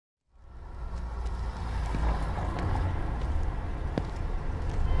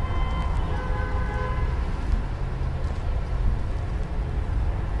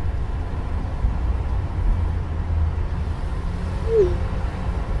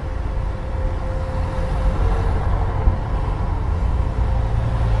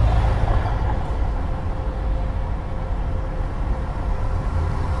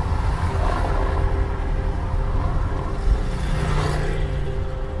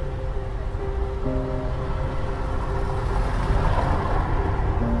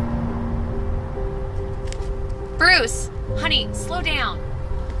Bruce! Honey, slow down.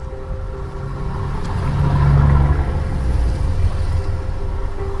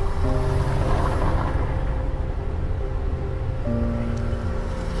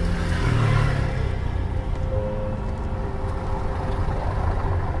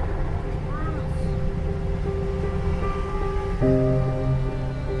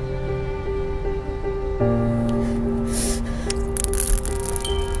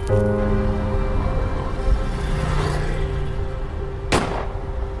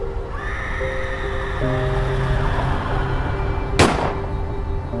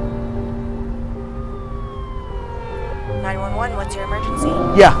 What's your emergency?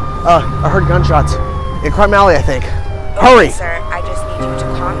 Yeah, I heard gunshots. In Crime Alley, I think. Hurry! Okay, sir, I just need you to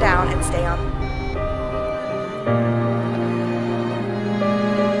calm down and stay on.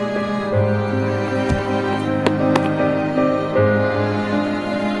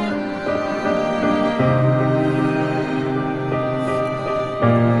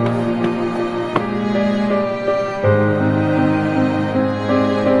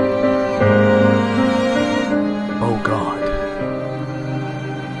 Oh, God.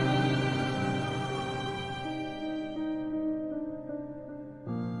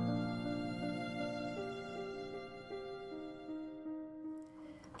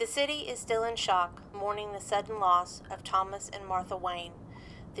 The city is still in shock, mourning the sudden loss of Thomas and Martha Wayne.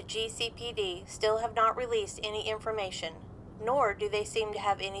 The GCPD still have not released any information, nor do they seem to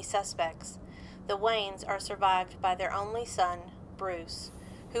have any suspects. The Waynes are survived by their only son, Bruce,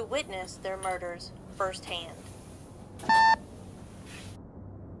 who witnessed their murders firsthand.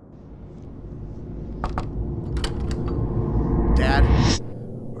 Dad?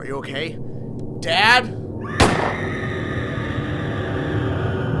 Are you okay? Dad?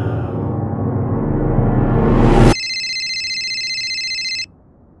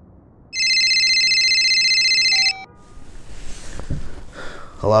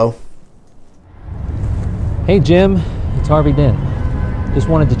 Hello? Hey Jim, it's Harvey Dent. Just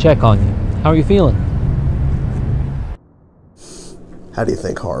wanted to check on you. How are you feeling? How do you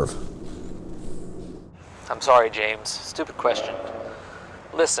think, Harv? I'm sorry, James. Stupid question.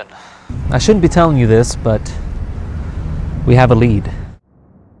 Listen, I shouldn't be telling you this, but we have a lead.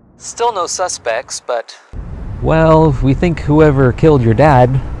 Still no suspects, but... well, we think whoever killed your dad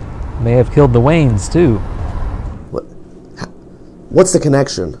may have killed the Waynes, too. What's the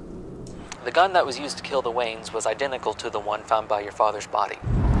connection? The gun that was used to kill the Waynes was identical to the one found by your father's body.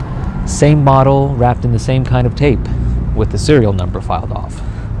 Same model, wrapped in the same kind of tape, with the serial number filed off.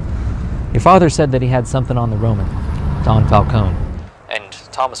 Your father said that he had something on the Roman, Don Falcone. And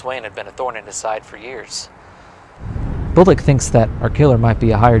Thomas Wayne had been a thorn in his side for years. Bullock thinks that our killer might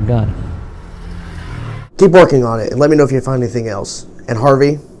be a hired gun. Keep working on it, and let me know if you find anything else. And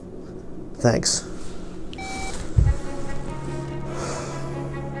Harvey, thanks.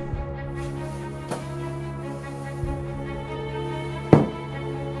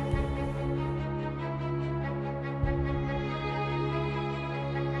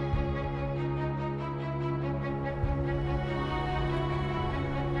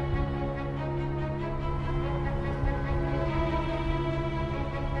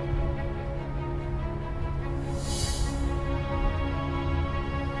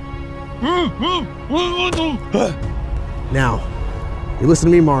 Now, you listen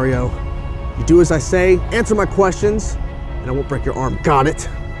to me, Mario. You do as I say, answer my questions, and I won't break your arm. Got it?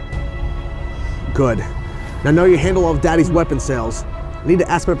 Good. Now, know you handle all of Daddy's weapon sales. I need to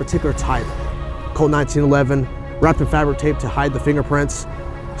ask about a particular type. Colt 1911, wrapped in fabric tape to hide the fingerprints.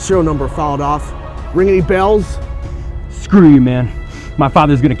 Serial number followed off. Ring any bells? Screw you, man. My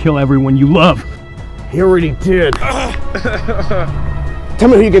father's gonna kill everyone you love. He already did. Tell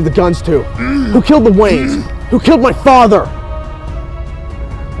me who you gave the guns to. Who killed the Waynes? Who killed my father?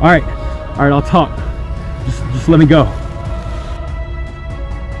 All right, I'll talk. Just let me go.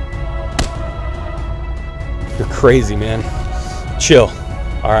 You're crazy, man. Chill,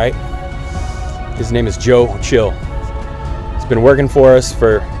 all right? His name is Joe Chill. He's been working for us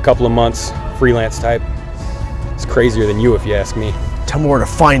for a couple of months, freelance type. He's crazier than you, if you ask me. Tell me where to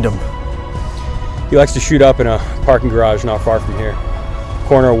find him. He likes to shoot up in a parking garage not far from here.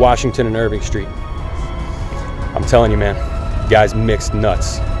 Corner of Washington and Irving Street. I'm telling you, man, the guy's mixed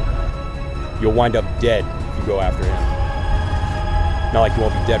nuts. You'll wind up dead if you go after him. Not like you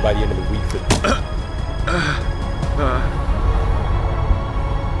won't be dead by the end of the week.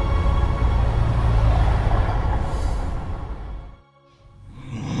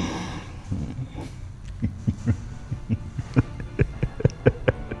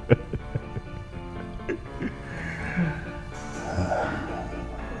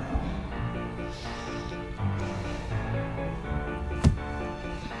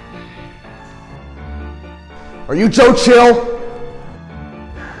 Are you Joe Chill?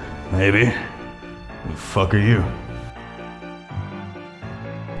 Maybe. Who the fuck are you?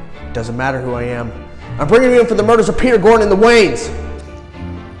 Doesn't matter who I am. I'm bringing you in for the murders of Peter Gordon and the Waynes.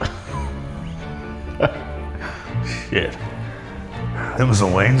 Shit. Them was the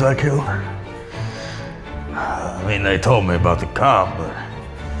Waynes I killed? I mean, they told me about the cop, but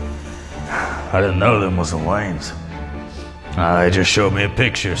I didn't know them was the Waynes. They just showed me a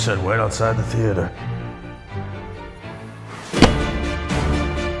picture, said wait outside the theater.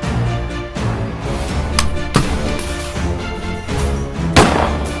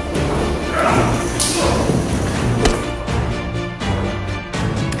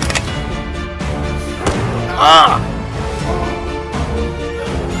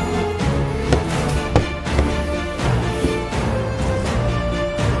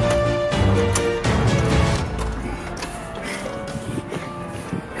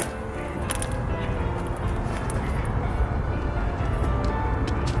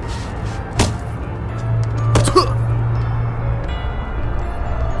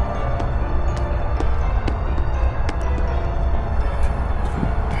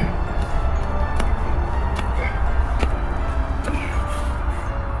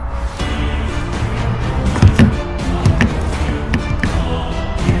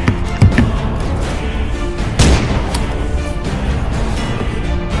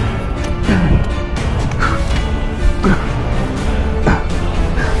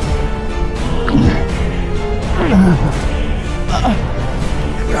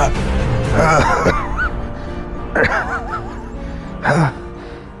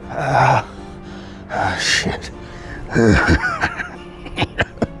 Shit.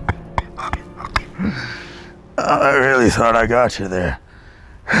 I really thought I got you there.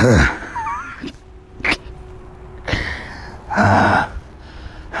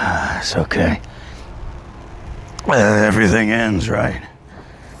 It's okay. Everything ends, right?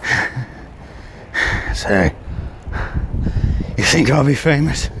 Say, you think I'll be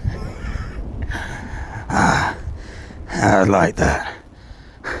famous? I'd like that.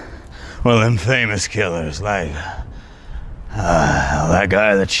 Well, them famous killers, like that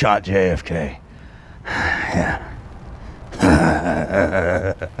guy that shot JFK. Yeah.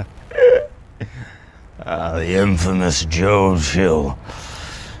 The infamous Joe Chill.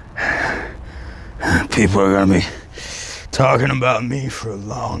 People are gonna be talking about me for a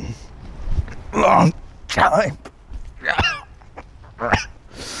long, long time.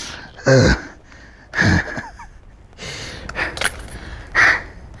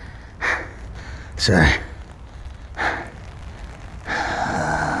 Say,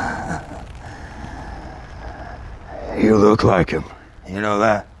 you look like him. You know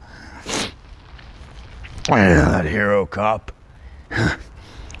that? Yeah, that hero cop.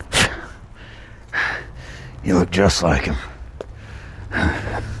 You look just like him.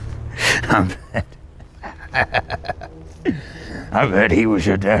 I bet he was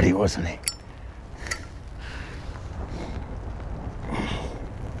your daddy, wasn't he?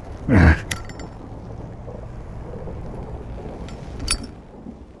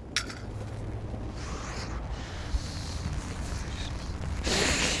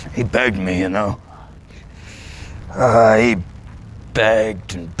 He begged me, you know. He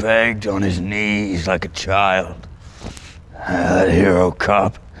begged and begged on his knees like a child. That hero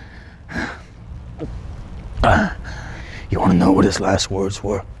cop. You want to know what his last words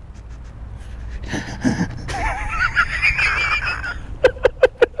were?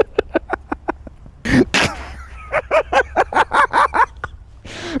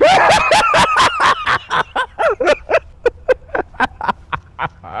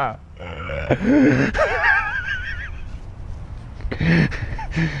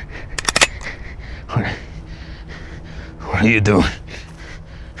 What are you doing?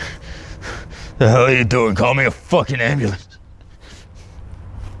 The hell are you doing? Call me a fucking ambulance.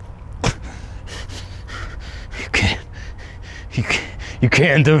 You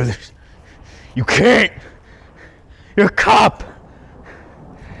can't do this. You can't. You're a cop.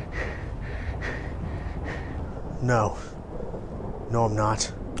 No. No, I'm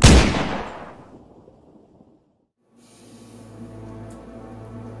not.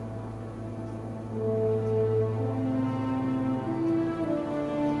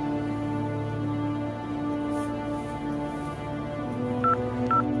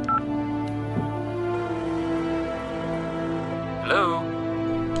 Hello?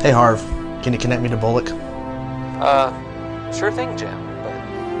 Hey, Harv. Can you connect me to Bullock? Sure thing, Jim, but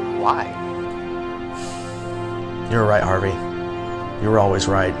why? You're right, Harvey. You were always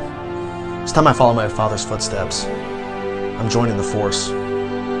right. It's time I follow my father's footsteps. I'm joining the force.